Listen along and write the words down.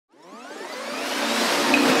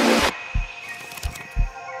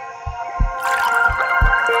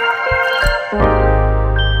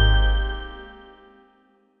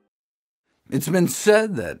It's been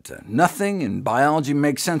said that nothing in biology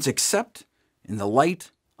makes sense except in the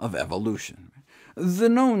light of evolution. The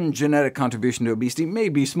known genetic contribution to obesity may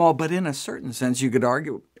be small, but in a certain sense you could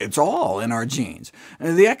argue it's all in our genes.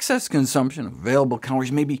 The excess consumption of available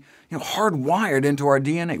calories may be hardwired into our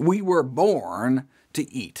DNA. We were born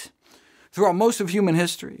to eat. Throughout most of human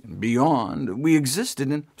history and beyond, we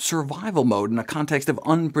existed in survival mode in a context of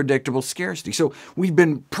unpredictable scarcity, so we've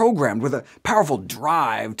been programmed with a powerful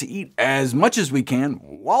drive to eat as much as we can,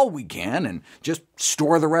 while we can, and just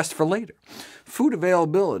store the rest for later. Food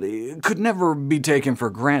availability could never be taken for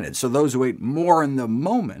granted, so those who ate more in the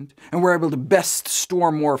moment and were able to best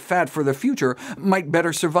store more fat for the future might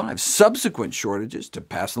better survive subsequent shortages to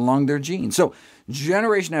pass along their genes. So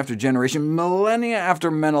generation after generation, millennia after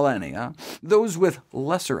millennia, those with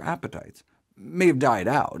lesser appetites may have died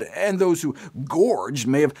out, and those who gorged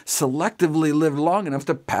may have selectively lived long enough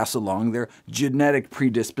to pass along their genetic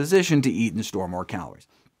predisposition to eat and store more calories.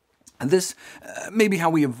 This may be how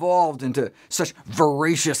we evolved into such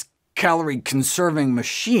voracious calorie-conserving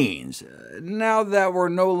machines. Now that we're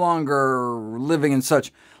no longer living in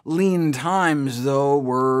such lean times, though,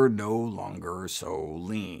 we're no longer so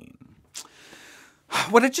lean.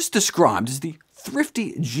 What I just described is the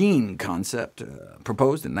Thrifty gene concept,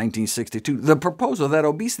 proposed in 1962, the proposal that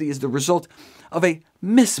obesity is the result of a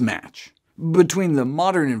mismatch between the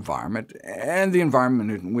modern environment and the environment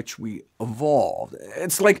in which we evolved.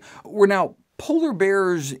 It's like we're now polar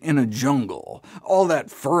bears in a jungle. All that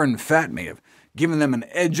fur and fat may have given them an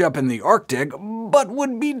edge up in the Arctic, but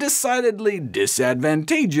would be decidedly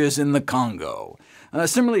disadvantageous in the Congo.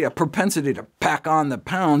 Similarly, a propensity to pack on the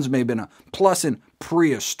pounds may have been a plus in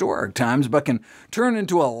prehistoric times, but can turn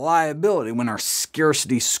into a liability when our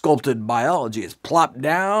scarcity-sculpted biology is plopped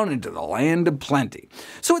down into the land of plenty.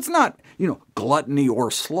 So it's not, gluttony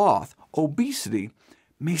or sloth. Obesity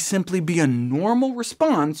may simply be a normal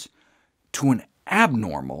response to an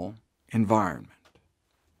abnormal environment.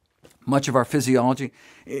 Much of our physiology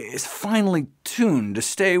is finely tuned to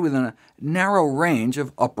stay within a narrow range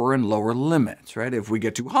of upper and lower limits. If we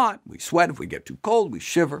get too hot, we sweat. If we get too cold, we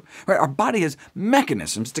shiver. Our body has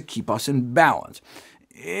mechanisms to keep us in balance.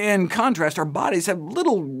 In contrast, our bodies have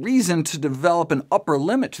little reason to develop an upper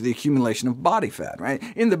limit to the accumulation of body fat.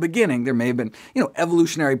 In the beginning, there may have been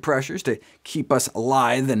evolutionary pressures to keep us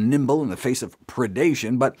lithe and nimble in the face of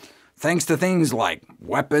predation, but thanks to things like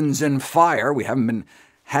weapons and fire, we haven't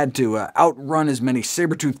had to outrun as many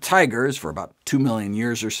saber-toothed tigers for about 2 million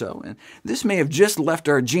years or so, and this may have just left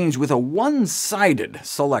our genes with a one-sided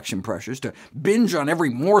selection pressures to binge on every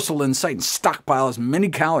morsel in sight and stockpile as many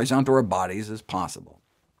calories onto our bodies as possible.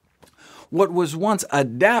 What was once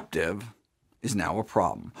adaptive is now a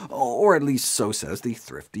problem, or at least so says the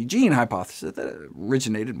Thrifty gene hypothesis that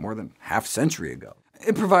originated more than half a century ago.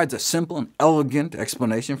 It provides a simple and elegant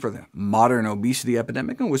explanation for the modern obesity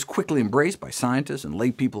epidemic, and was quickly embraced by scientists and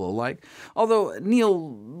lay people alike, although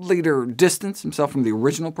Neil later distanced himself from the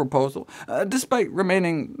original proposal. Despite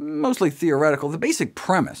remaining mostly theoretical, the basic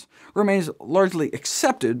premise remains largely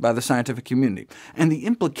accepted by the scientific community, and the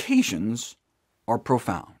implications are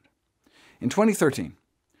profound. In 2013,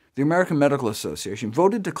 the American Medical Association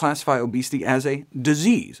voted to classify obesity as a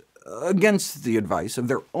disease, against the advice of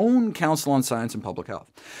their own Council on Science and Public Health.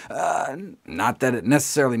 Not that it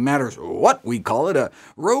necessarily matters what we call it. A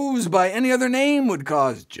rose by any other name would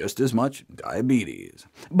cause just as much diabetes.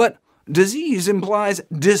 But disease implies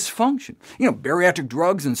dysfunction. Bariatric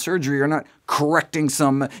drugs and surgery are not correcting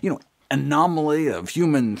some anomaly of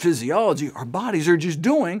human physiology. Our bodies are just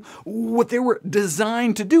doing what they were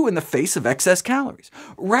designed to do in the face of excess calories.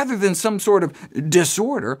 Rather than some sort of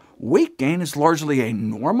disorder, weight gain is largely a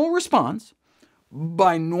normal response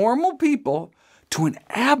by normal people to an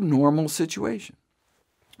abnormal situation.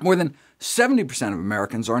 More than 70% of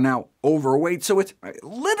Americans are now overweight, so it's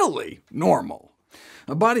literally normal.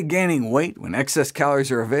 A body gaining weight when excess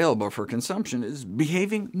calories are available for consumption is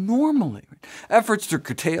behaving normally. Efforts to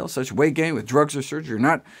curtail such weight gain with drugs or surgery are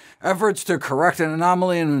not efforts to correct an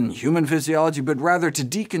anomaly in human physiology, but rather to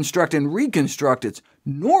deconstruct and reconstruct its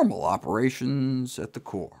normal operations at the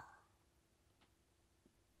core.